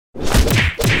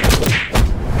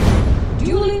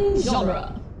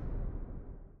genre.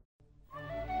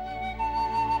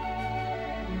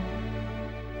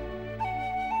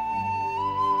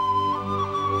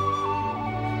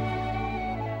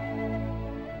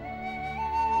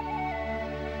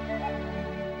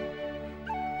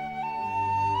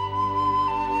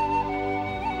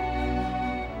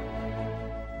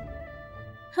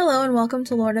 Hello and welcome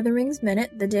to Lord of the Rings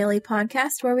Minute, the daily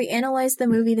podcast where we analyze the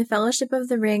movie The Fellowship of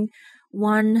the Ring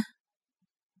 1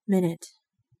 minute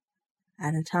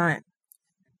at a time.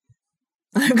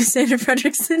 I'm Cassandra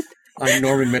Fredrickson. I'm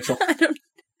Norman Mitchell.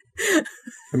 I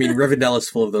mean, Rivendell is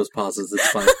full of those pauses. It's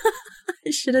fine.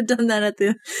 I should have done that at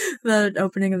the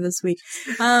opening of this week.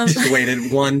 Just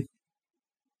waited one.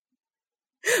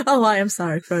 Oh, I'm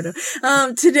sorry, Frodo.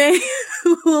 Today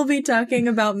we'll be talking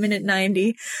about minute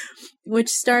 90, which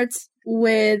starts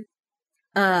with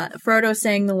Frodo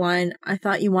saying the line, "I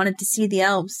thought you wanted to see the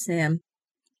elves, Sam,"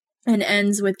 and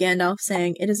ends with Gandalf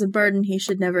saying, "It is a burden he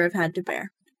should never have had to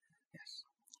bear." Yes.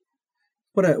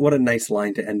 What a nice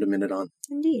line to end a minute on.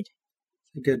 Indeed.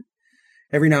 Good.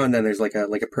 Every now and then there's like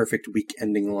a perfect week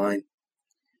ending line.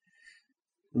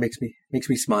 It makes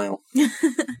me smile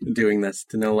doing this,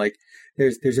 to know like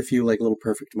there's a few like little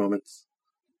perfect moments.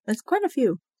 That's quite a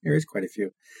few. There is quite a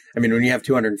few. I mean, when you have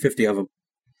 250 of them.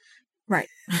 Right.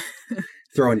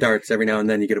 Throwing darts every now and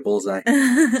then you get a bullseye.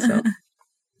 So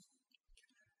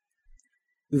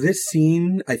this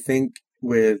scene, I think,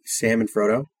 with Sam and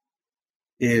Frodo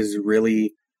is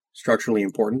really structurally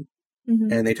important.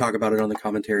 Mm-hmm. And they talk about it on the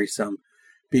commentary some,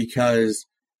 because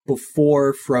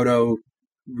before Frodo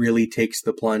really takes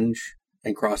the plunge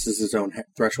and crosses his own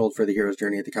threshold for the hero's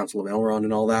journey at the Council of Elrond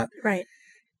and all that, right,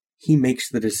 he makes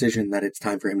the decision that it's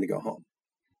time for him to go home.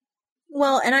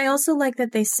 Well, and I also like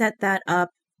that they set that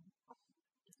up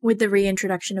with the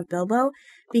reintroduction of Bilbo,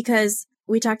 because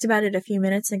we talked about it a few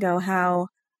minutes ago, how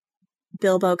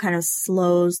Bilbo kind of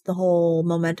slows the whole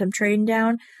momentum train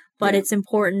down, but it's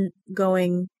important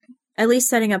going, at least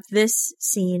setting up this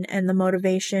scene and the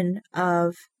motivation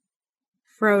of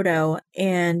Frodo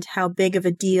and how big of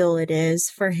a deal it is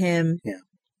for him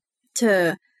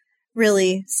to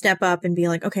really step up and be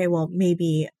like, okay, well,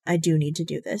 maybe I do need to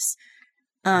do this.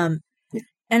 And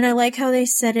I like how they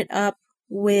set it up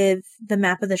with the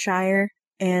map of the Shire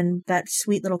and that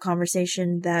sweet little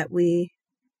conversation that we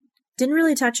didn't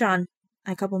really touch on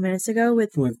a couple minutes ago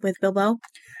with Bilbo.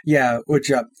 Yeah,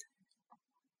 which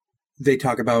they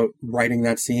talk about writing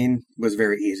that scene was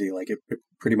very easy. Like it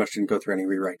pretty much didn't go through any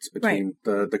rewrites between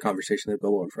the conversation that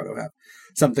Bilbo and Frodo have.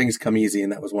 Some things come easy,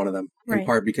 and that was one of them. In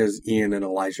part because Ian and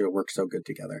Elijah work so good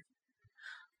together.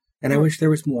 And I wish there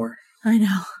was more. I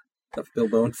know. Of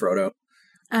Bilbo and Frodo.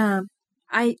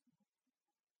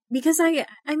 Because I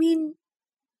mean,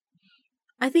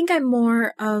 I think I'm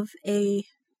more of a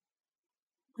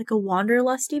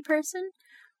wanderlusty person,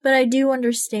 but I do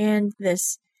understand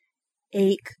this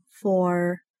ache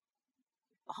for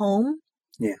home.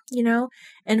 Yeah. You know?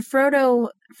 And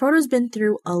Frodo's been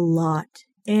through a lot.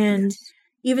 And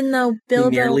even though Bilbo...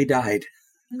 He nearly died.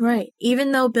 Right.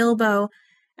 Even though Bilbo,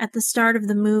 at the start of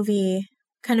the movie,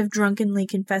 kind of drunkenly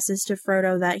confesses to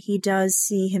Frodo that he does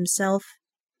see himself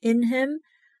in him,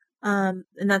 and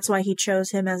that's why he chose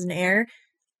him as an heir,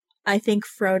 I think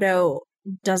Frodo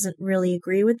doesn't really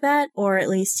agree with that, or at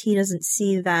least he doesn't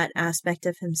see that aspect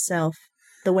of himself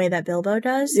the way that Bilbo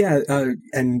does. Yeah,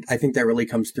 and I think that really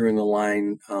comes through in the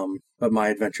line, but my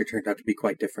adventure turned out to be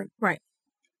quite different. Right.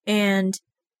 And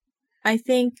I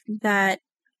think that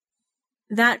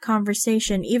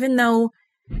conversation, even though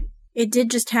it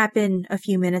did just happen a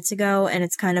few minutes ago, and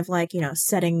it's kind of like,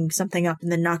 setting something up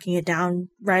and then knocking it down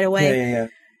right away. Yeah.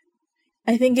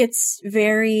 I think it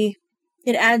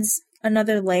adds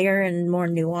another layer and more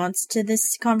nuance to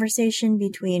this conversation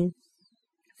between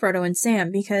Frodo and Sam,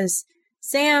 because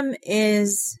Sam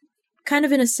is kind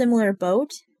of in a similar boat.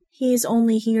 He's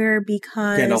only here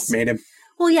because... Gandalf made him.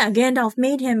 Well, yeah, Gandalf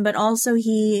made him, but also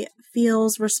he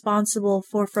feels responsible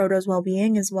for Frodo's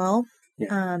well-being as well.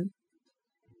 Yeah.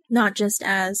 Not just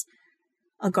as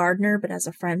a gardener, but as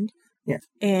a friend. Yeah.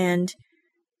 And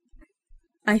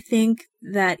I think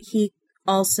that he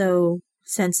also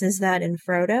senses that in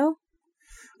Frodo.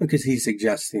 Because he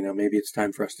suggests, maybe it's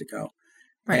time for us to go.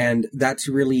 Right. And that's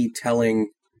really telling...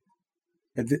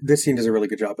 This scene does a really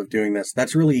good job of doing this.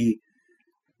 That's really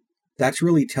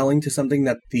telling to something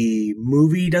that the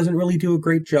movie doesn't really do a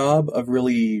great job of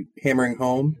really hammering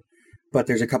home. But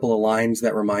there's a couple of lines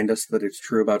that remind us that it's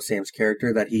true about Sam's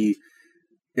character, that he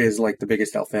is like the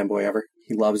biggest elf fanboy ever.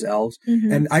 He loves elves.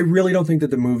 Mm-hmm. And I really don't think that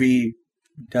the movie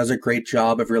does a great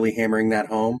job of really hammering that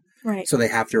home. Right. So they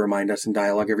have to remind us in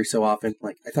dialogue every so often.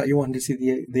 Like, I thought you wanted to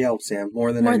see the elves, Sam,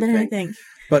 more than anything.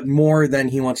 But more than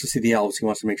he wants to see the elves, he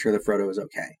wants to make sure that Frodo is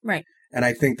okay. Right. And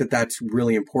I think that that's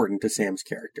really important to Sam's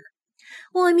character.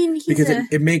 Well, I mean,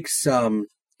 it makes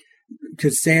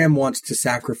because Sam wants to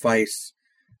sacrifice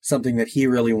something that he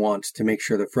really wants to make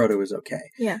sure that Frodo is okay.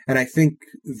 Yeah. And I think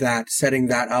that setting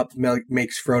that up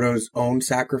makes Frodo's own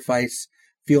sacrifice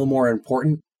feel more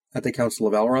important at the Council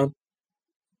of Elrond.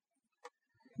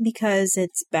 Because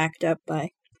it's backed up by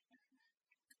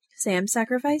Sam's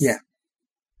sacrifice? Yeah.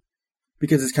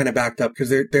 Because it's kind of backed up,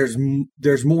 because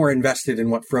there's more invested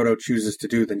in what Frodo chooses to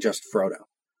do than just Frodo.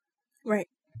 Right.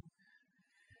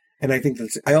 And I think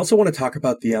I also want to talk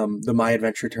about the My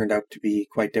Adventure Turned Out to Be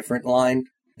Quite Different line.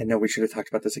 I know we should have talked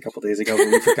about this a couple days ago, but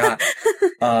we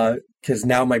forgot. Because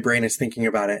now my brain is thinking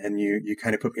about it, and you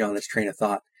kind of put me on this train of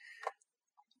thought.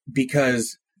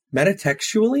 Because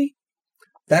metatextually,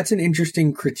 that's an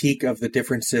interesting critique of the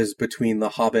differences between The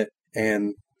Hobbit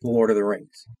and The Lord of the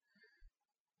Rings.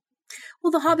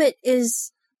 Well, The Hobbit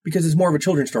is... Because it's more of a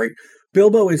children's story.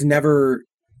 Bilbo is never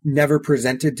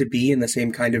presented to be in the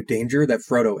same kind of danger that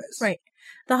Frodo is. Right.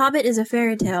 The Hobbit is a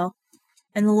fairy tale,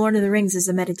 and The Lord of the Rings is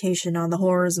a meditation on the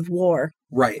horrors of war.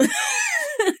 Right.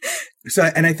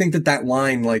 And I think that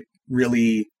line, like,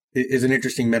 really is an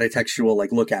interesting metatextual,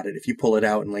 like, look at it. If you pull it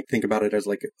out and, like, think about it as,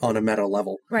 like, on a meta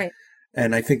level. Right.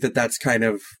 And I think that that's kind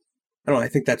of, I don't know, I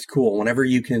think that's cool. Whenever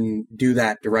you can do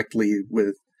that directly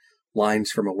with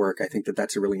lines from a work, I think that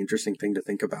that's a really interesting thing to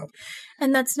think about.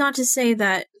 And that's not to say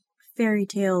that fairy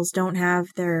tales don't have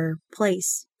their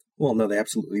place. Well, no, they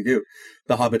absolutely do.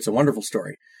 The Hobbit's a wonderful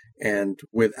story. And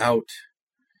without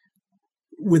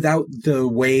the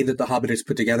way that The Hobbit is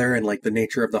put together and, like, the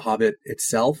nature of The Hobbit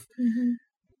itself, mm-hmm.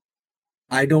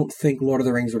 I don't think Lord of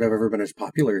the Rings would have ever been as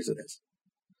popular as it is.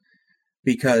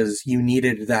 Because you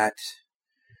needed that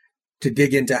to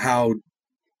dig into how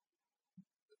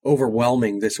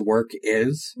overwhelming this work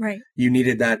is. Right. You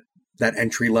needed that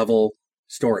entry-level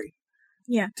story.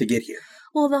 Yeah. To get here.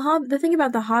 Well, the thing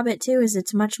about The Hobbit, too, is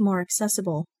it's much more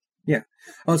accessible. Yeah.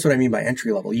 Oh, that's what I mean by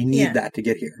entry-level. You need that to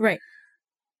get here. Right.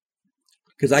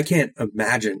 Because I can't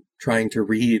imagine trying to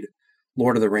read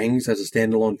Lord of the Rings as a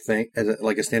standalone thing,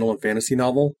 like a standalone fantasy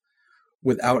novel,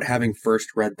 without having first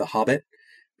read The Hobbit,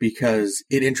 because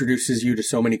it introduces you to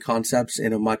so many concepts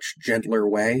in a much gentler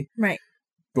way. Right.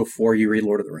 Before you read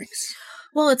Lord of the Rings.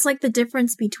 Well, it's like the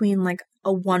difference between, like,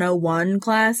 a 101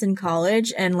 class in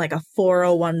college and, like, a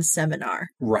 401 seminar.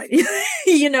 Right.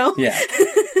 You know? Yeah.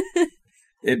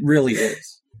 It really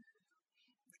is.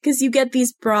 Because you get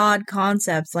these broad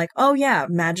concepts like, oh yeah,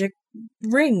 magic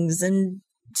rings and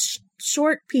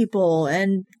short people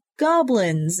and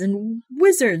goblins and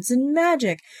wizards and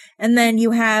magic. And then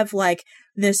you have, like,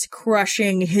 this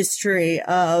crushing history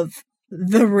of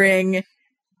the ring,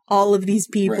 all of these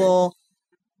people,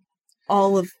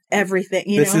 all of everything.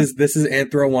 This is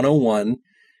Anthro 101.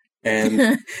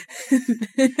 And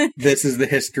this is the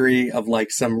history of,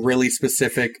 like, some really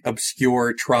specific,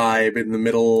 obscure tribe in the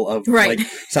middle of, like,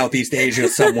 Southeast Asia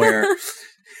somewhere.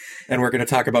 And we're going to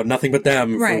talk about nothing but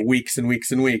them for weeks and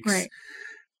weeks and weeks. Right.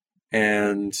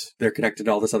 And they're connected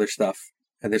to all this other stuff.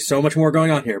 And there's so much more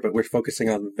going on here, but we're focusing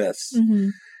on this. Mm-hmm.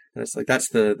 And it's like, that's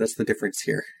the difference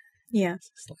here. Yeah.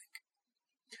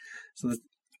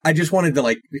 I just wanted to,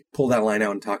 like, pull that line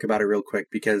out and talk about it real quick,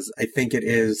 because I think it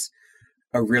is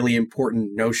a really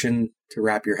important notion to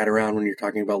wrap your head around when you're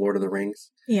talking about Lord of the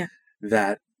Rings. Yeah.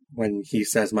 That when he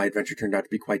says my adventure turned out to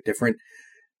be quite different,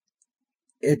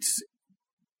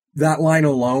 that line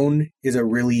alone is a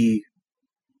really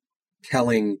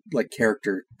telling, like,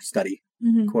 character study,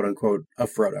 mm-hmm. quote unquote, of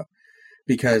Frodo.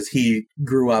 Because he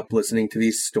grew up listening to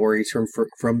these stories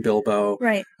from Bilbo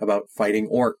about fighting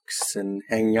orcs and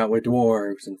hanging out with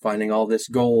dwarves and finding all this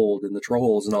gold and the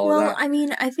trolls and all of that. Well, I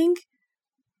mean, I think...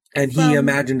 And he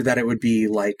imagined that it would be,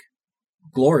 like,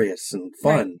 glorious and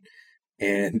fun.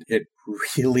 And it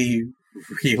really,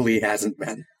 really hasn't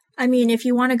been. I mean, if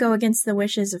you want to go against the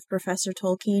wishes of Professor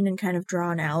Tolkien and kind of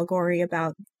draw an allegory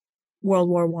about World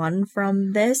War I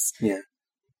from this,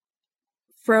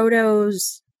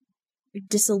 Frodo's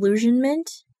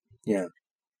disillusionment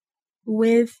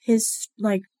with his,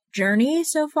 like, journey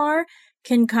so far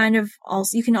can kind of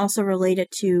also, you can also relate it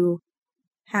to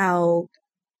how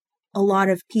a lot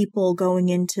of people going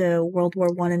into World War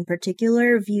I in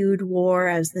particular viewed war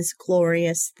as this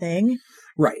glorious thing.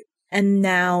 Right. And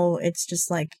now it's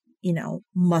just like, you know,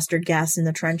 mustard gas in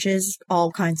the trenches, all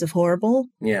kinds of horrible.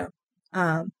 Yeah.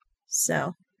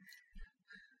 So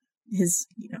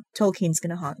Tolkien's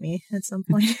gonna haunt me at some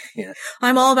point. Yeah.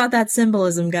 I'm all about that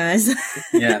symbolism, guys.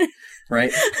 Yeah.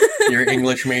 right? Your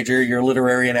English major, your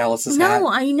literary analysis hat. No,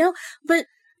 I know. But,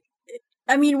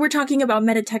 I mean, we're talking about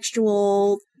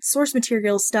metatextual source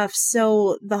material stuff,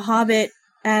 so The Hobbit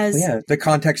as... Yeah, the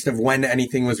context of when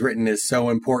anything was written is so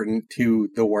important to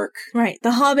the work. Right.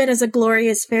 The Hobbit as a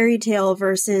glorious fairy tale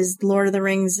versus Lord of the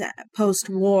Rings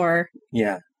post-war.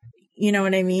 Yeah. You know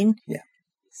what I mean? Yeah.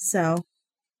 So...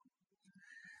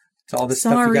 It's all this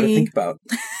stuff you gotta think about.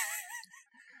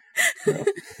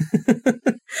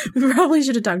 We probably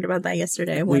should have talked about that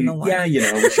yesterday.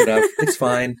 Yeah, we should have. It's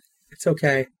fine. It's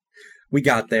okay. We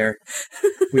got there.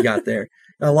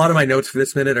 A lot of my notes for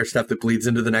this minute are stuff that bleeds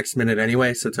into the next minute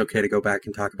anyway, so it's okay to go back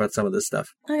and talk about some of this stuff.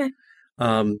 Okay.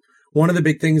 One of the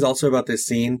big things also about this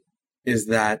scene is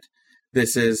that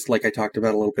this is, like I talked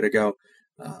about a little bit ago,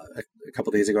 a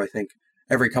couple days ago, I think,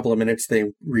 every couple of minutes they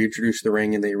reintroduce the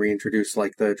ring and they reintroduce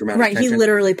like the dramatic tension. He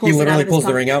literally pulls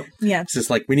the ring out. Yeah. It's just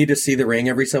like we need to see the ring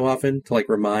every so often to like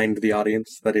remind the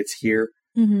audience that it's here.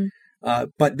 Mm-hmm.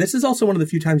 But this is also one of the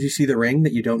few times you see the ring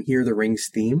that you don't hear the ring's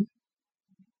theme.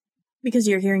 Because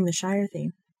you're hearing the Shire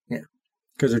theme. Yeah.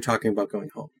 Because they're talking about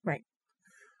going home. Right.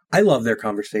 I love their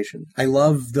conversation. I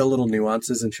love the little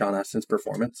nuances in Sean Astin's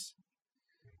performance.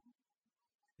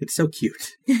 It's so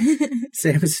cute.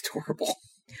 Sam is adorable.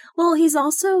 Well, he's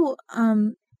also,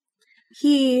 I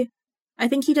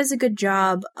think he does a good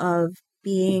job of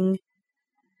being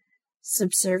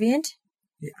subservient.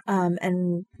 Yeah.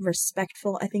 And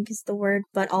respectful, I think is the word.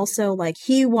 But also, like,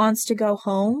 he wants to go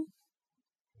home,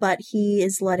 but he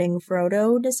is letting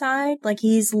Frodo decide. Like,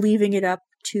 he's leaving it up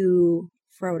to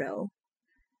Frodo.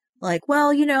 Like,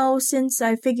 well, since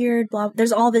I figured,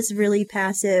 there's all this really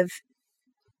passive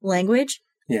language.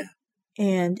 Yeah.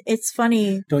 And it's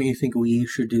funny. Don't you think we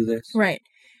should do this? Right.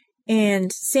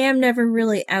 And Sam never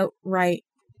really outright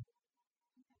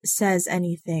says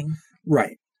anything.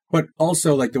 Right. But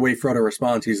also, like, the way Frodo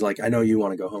responds, he's like, I know you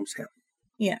want to go home, Sam.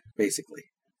 Yeah. Basically.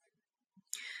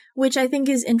 Which I think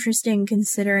is interesting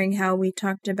considering how we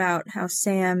talked about how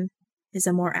Sam is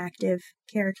a more active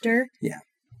character. Yeah.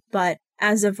 But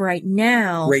as of right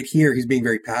now... Right here, he's being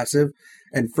very passive.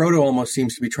 And Frodo almost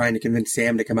seems to be trying to convince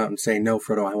Sam to come out and say, no,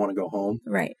 Frodo, I want to go home.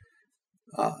 Right.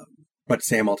 But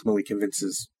Sam ultimately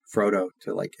convinces Frodo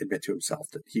to, like, admit to himself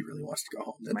that he really wants to go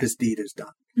home, that this deed is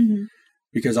done. Mm-hmm.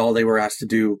 Because all they were asked to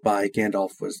do by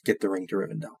Gandalf was get the ring to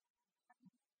Rivendell.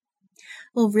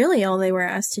 Well, really, all they were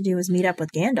asked to do was meet up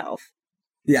with Gandalf.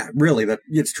 Yeah, really,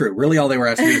 it's true. Really, all they were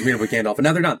asked to do was meet up with Gandalf. And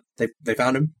now they're done. They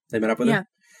found him. They met up with him.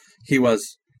 He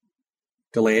was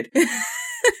delayed.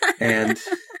 And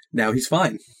now he's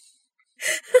fine.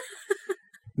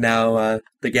 Now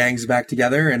the gang's back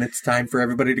together, and it's time for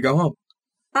everybody to go home.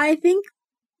 I think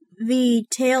the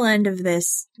tail end of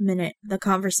this minute, the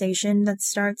conversation that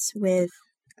starts with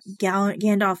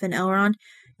Gandalf and Elrond,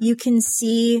 you can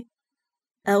see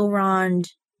Elrond,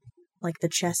 like the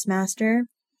chess master.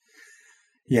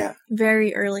 Yeah.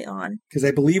 Very early on. Because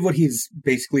I believe what he's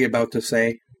basically about to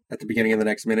say at the beginning of the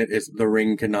next minute is the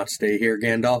ring cannot stay here,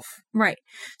 Gandalf. Right.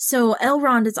 So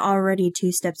Elrond is already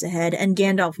 2 steps ahead, and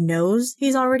Gandalf knows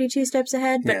he's already 2 steps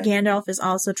ahead, but Gandalf is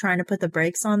also trying to put the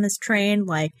brakes on this train,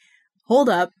 like, hold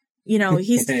up.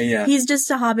 He's he's just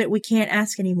a hobbit. We can't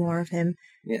ask any more of him.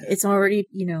 Yeah. It's already,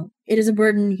 it is a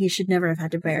burden he should never have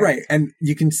had to bear. Right. And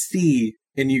you can see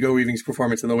in Hugo Weaving's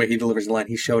performance and the way he delivers the line,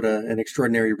 he showed an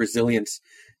extraordinary resilience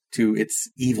to its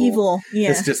evil. Yeah.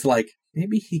 It's just like,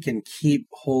 maybe he can keep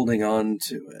holding on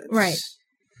to it. Right.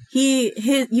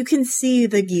 You can see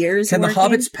the gears Can working. The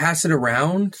hobbits pass it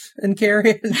around and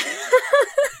carry it?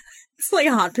 It's like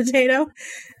a hot potato.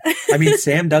 I mean,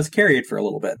 Sam does carry it for a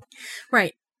little bit.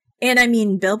 Right. And I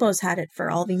mean, Bilbo's had it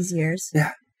for all these years.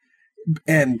 Yeah.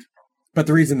 But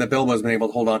the reason that Bilbo's been able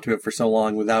to hold on to it for so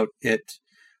long without it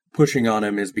pushing on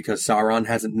him is because Sauron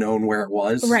hasn't known where it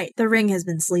was. Right. The ring has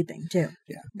been sleeping, too.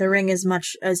 Yeah. The ring is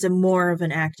more of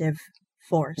an active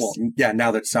force. Well, yeah, now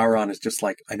that Sauron is just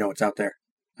like, I know it's out there.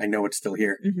 I know it's still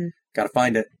here. Mm-hmm. Gotta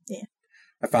find it. Yeah.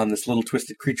 I found this little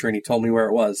twisted creature and he told me where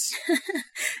it was.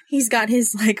 He's got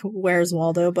his, like, Where's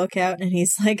Waldo book out and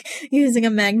he's, like, using a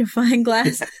magnifying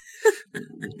glass.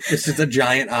 This is a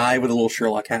giant eye with a little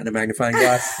Sherlock hat and a magnifying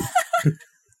glass.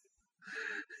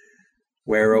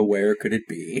 Where could it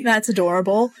be? That's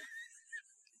adorable.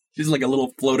 She's like a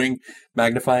little floating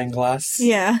magnifying glass.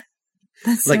 Yeah.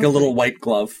 That's like a little white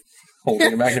glove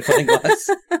holding a magnifying glass.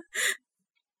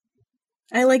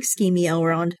 I like schemy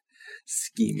Elrond.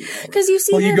 Schemy Elrond. Because you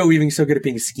see Hugo Weaving's so good at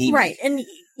being schemy. Right, and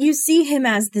you see him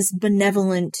as this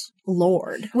benevolent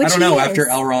lord. Which I don't know, after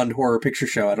Elrond Horror Picture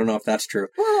Show, I don't know if that's true.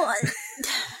 Well,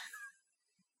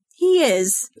 he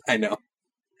is. I know.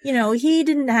 He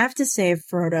didn't have to save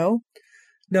Frodo.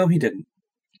 No, he didn't.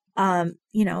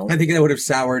 You know, I think that would have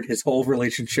soured his whole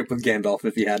relationship with Gandalf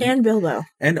if he hadn't. and Bilbo.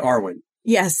 And Arwen.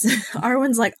 Yes.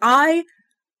 Arwen's like, I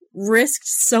risked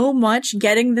so much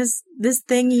getting this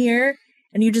thing here,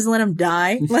 and you just let him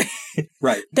die? Like,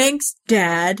 right. Thanks,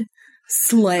 Dad.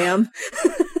 Slam.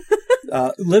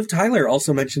 Liv Tyler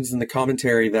also mentions in the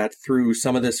commentary that through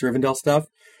some of this Rivendell stuff,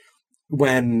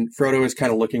 when Frodo is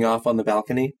kind of looking off on the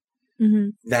balcony,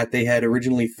 that they had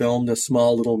originally filmed a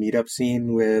small little meetup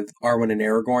scene with Arwen and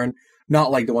Aragorn, not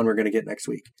like the one we're going to get next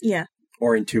week. Yeah.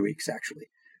 Or in 2 weeks, actually.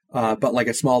 But like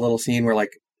a small little scene where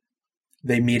like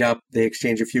they meet up, they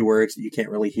exchange a few words that you can't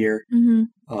really hear.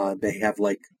 They have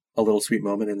like a little sweet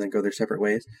moment and then go their separate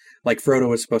ways. Like Frodo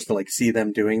was supposed to like see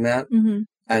them doing that and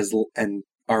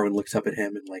Arwen looks up at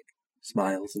him and like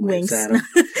smiles and waves at him.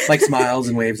 Like smiles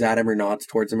and waves at him or nods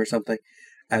towards him or something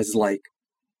as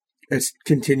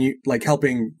continue like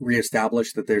helping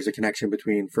reestablish that there's a connection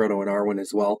between Frodo and Arwen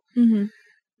as well.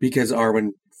 Because Arwen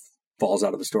falls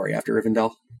out of the story after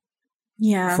Rivendell.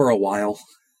 Yeah. For a while.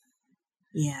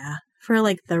 Yeah. For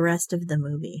like the rest of the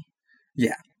movie.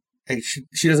 Yeah. And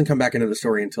she doesn't come back into the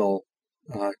story until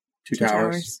Two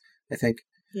Towers, I think.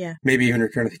 Yeah. Maybe even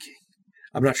Return of the King.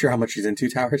 I'm not sure how much she's in Two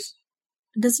Towers.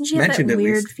 Doesn't she have Mentioned that at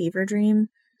weird least. fever dream?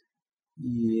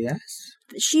 Yes.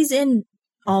 She's in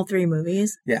all 3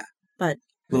 movies. Yeah. But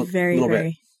little very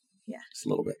bit. Yeah. Just a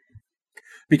little bit.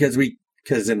 Because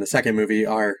in the second movie,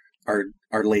 our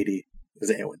lady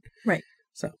is Eowyn. Right.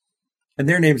 So, and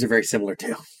their names are very similar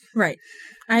too. Right.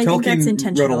 I think that's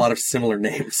intentional. Wrote a lot of similar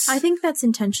names. I think that's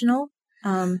intentional.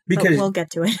 Because but we'll get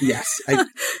to it. Yes.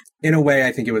 In a way,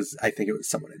 I think it was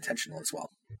somewhat intentional as well.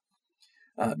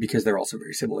 Because they're also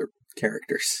very similar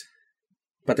characters.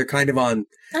 But they're kind of on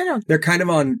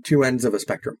two ends of a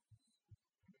spectrum.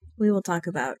 We will talk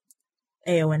about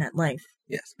Eowyn at length.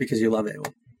 Yes, because you love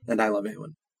Eowyn. And I love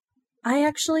Eowyn. I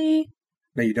actually...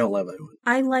 No, you don't love Eowyn.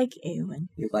 I like Eowyn.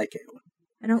 You like Eowyn.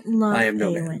 I don't love I am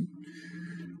no Eowyn. man.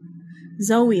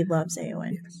 Zoe loves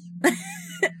Eowyn. Yes.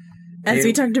 As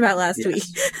we talked about last week.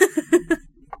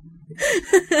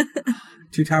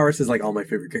 Two Towers is like all my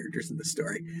favorite characters in this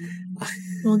story.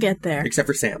 We'll get there. Except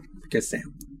for Sam. Because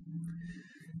Sam.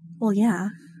 Well, yeah.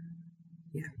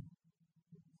 Yeah.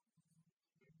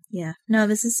 Yeah. No,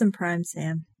 this is some prime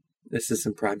Sam. This is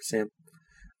some prime Sam.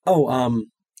 Oh,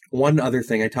 one other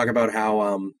thing. I talk about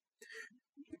how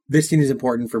this scene is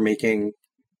important for making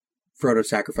Frodo's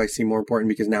sacrifice seem more important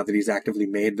because now that he's actively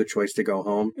made the choice to go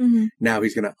home, now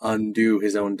he's going to undo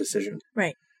his own decision.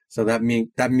 Right. So that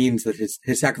means that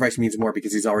his sacrifice means more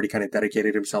because he's already kind of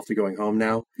dedicated himself to going home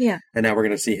now. Yeah. And now we're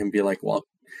going to see him be like, well,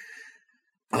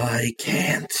 I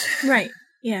can't. Right.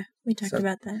 Yeah. We talked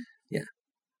about that. Yeah.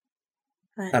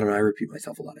 But I don't know. I repeat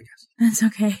myself a lot, I guess. That's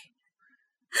okay.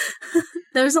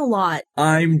 There's a lot.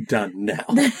 I'm done now.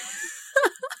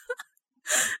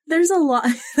 There's a lot.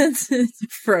 That's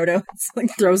Frodo. It's like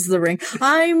throws the ring.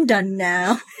 I'm done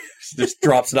now. Just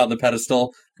drops it on the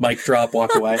pedestal. Mic drop.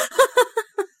 Walk away.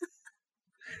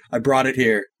 I brought it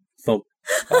here. Thump.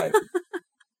 Bye.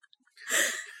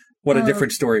 What a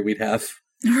different story we'd have.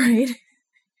 Right.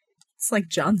 It's like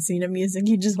John Cena music.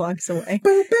 He just walks away.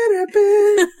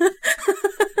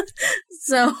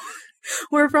 So,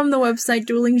 we're from the website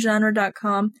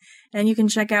duelinggenre.com, and you can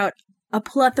check out a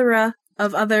plethora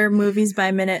of other movies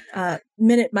by minute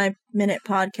by minute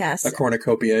podcasts. A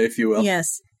cornucopia, if you will.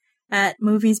 Yes. At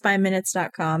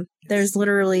moviesbyminutes.com. There's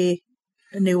literally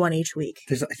a new one each week.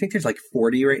 I think there's like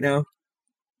 40 right now.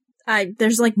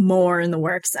 There's like more in the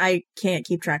works. I can't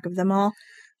keep track of them all.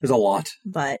 There's a lot.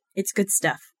 But it's good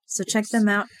stuff. So check them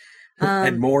out.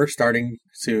 And more starting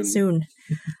soon.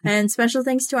 And special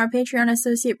thanks to our Patreon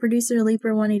associate producer,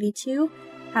 Leaper182.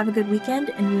 Have a good weekend,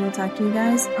 and we will talk to you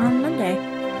guys on Monday.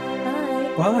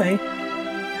 Bye. Bye.